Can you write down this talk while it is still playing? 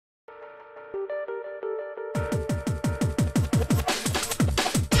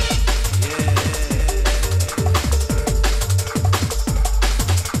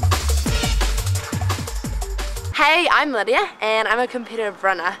Hey, I'm Lydia and I'm a competitive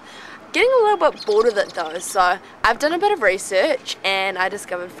runner. Getting a little bit bored with it though, so I've done a bit of research and I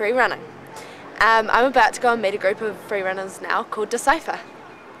discovered free running. I'm about to go and meet a group of free runners now called Decipher.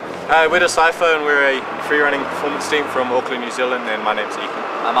 We're Decipher and we're a free running performance team from Auckland, New Zealand, and my name's Ethan.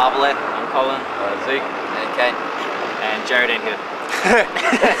 I'm Arvale. I'm Colin. Zeke. And Kane. And Jared in here.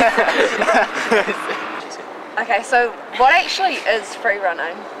 Okay, so what actually is free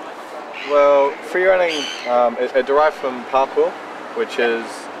running? Well, free running, it derived from parkour, which is,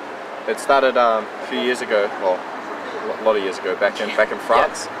 it started a few years ago, well, a lot of years ago, back in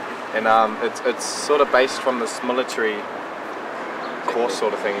France. And it's sort of based from this military course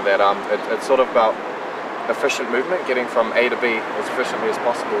sort of thing that it's sort of about efficient movement, getting from A to B as efficiently as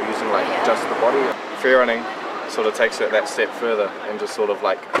possible using like just the body. Free running sort of takes it that step further and just sort of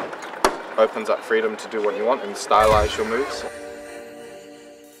like opens up freedom to do what you want and stylize your moves.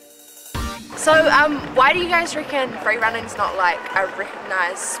 So why do you guys reckon free running's not like a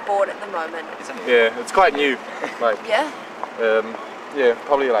recognised sport at the moment? Yeah, it's quite new. Like, yeah? Yeah,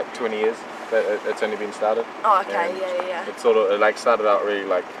 probably like 20 years that it's only been started. Oh, okay, and yeah. It sort of like started out really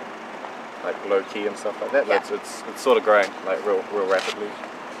like low key and stuff like that. Yeah. But it's sort of growing like real rapidly.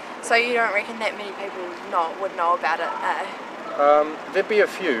 So you don't reckon that many people would know about it? There'd be a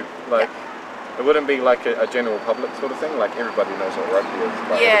few, like it wouldn't be like a general public sort of thing. Like everybody knows what rugby is,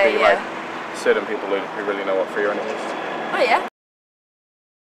 but it'd be like certain people who really know what free running is. Oh yeah.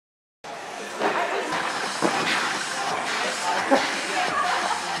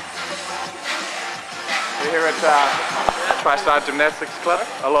 We're here at TriStar Gymnastics Club.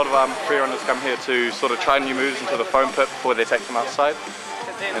 A lot of free runners come here to sort of try new moves into the foam pit before they take them outside.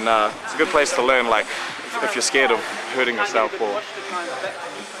 And it's a good place to learn, like if you're scared of hurting yourself or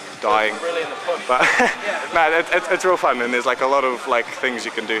dying. But no, it's real fun, and there's like a lot of like things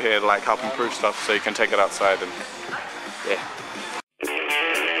you can do here to like help improve stuff, so you can take it outside and yeah.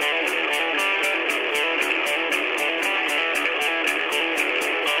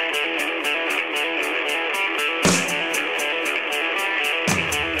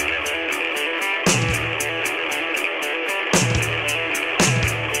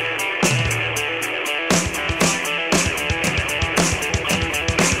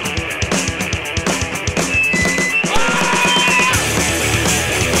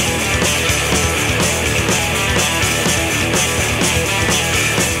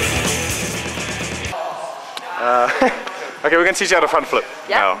 Okay, we're going to teach you how to front flip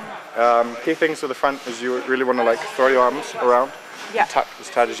now. Key things with the front is you really want to like throw your arms around, tuck as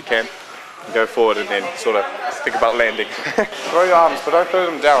tight as you can, and go forward, and then sort of think about landing. Throw your arms, but don't throw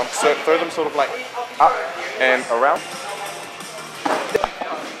them down. So throw them sort of like up and around.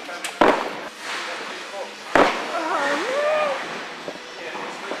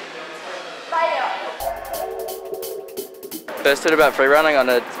 First heard about free running on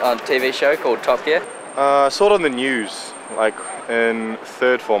a TV show called Top Gear. Saw it on the news, like in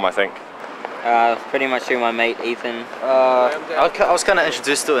third form, I think. Pretty much through my mate Ethan. I was kind of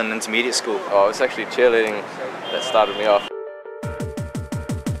introduced to it in intermediate school. Oh, it's actually cheerleading that started me off.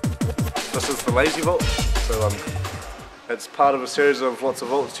 This is the lazy vault. So it's part of a series of lots of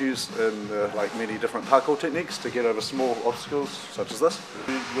vaults used in like many different parkour techniques to get over small obstacles such as this.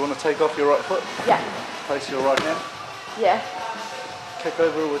 You want to take off your right foot. Yeah. Place your right hand. Yeah. Kick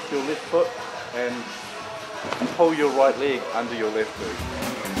over with your left foot and pull your right leg under your left leg.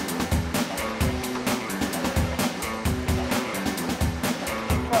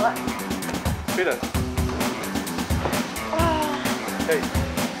 Better. Okay.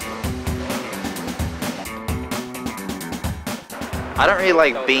 I don't really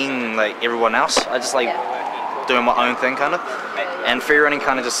like being like everyone else. I just like doing my own thing kind of. And free running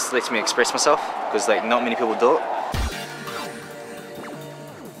kind of just lets me express myself because like not many people do it.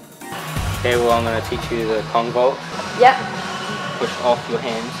 Okay, well I'm going to teach you the Kong vault. Yep. Push off your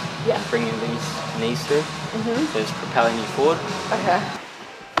hands and bring your knees through. So it's propelling you forward. Okay.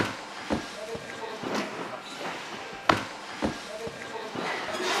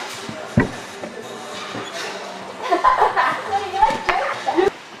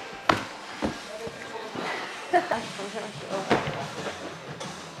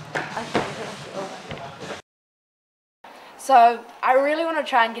 So, I really want to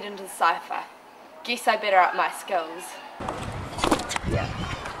try and get into Decipher. Guess I better up my skills. Yeah.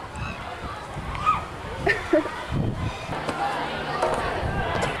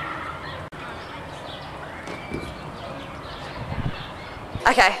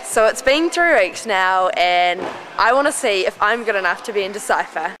 Okay, so it's been 3 weeks now and I want to see if I'm good enough to be in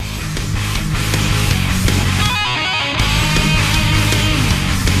Decipher.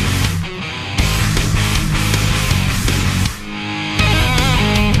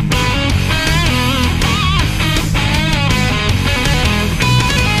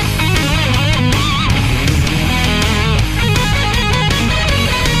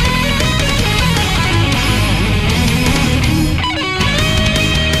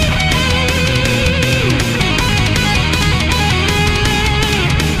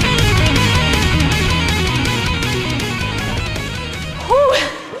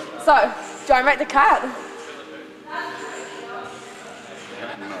 the cut?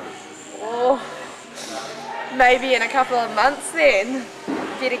 Oh, maybe in a couple of months then.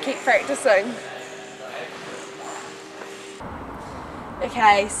 Better keep practicing.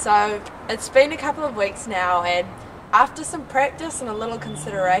 Okay, so it's been a couple of weeks now, and after some practice and a little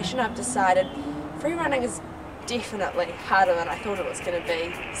consideration, I've decided free running is definitely harder than I thought it was going to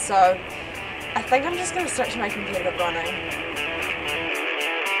be. So I think I'm just going to switch to my competitive running.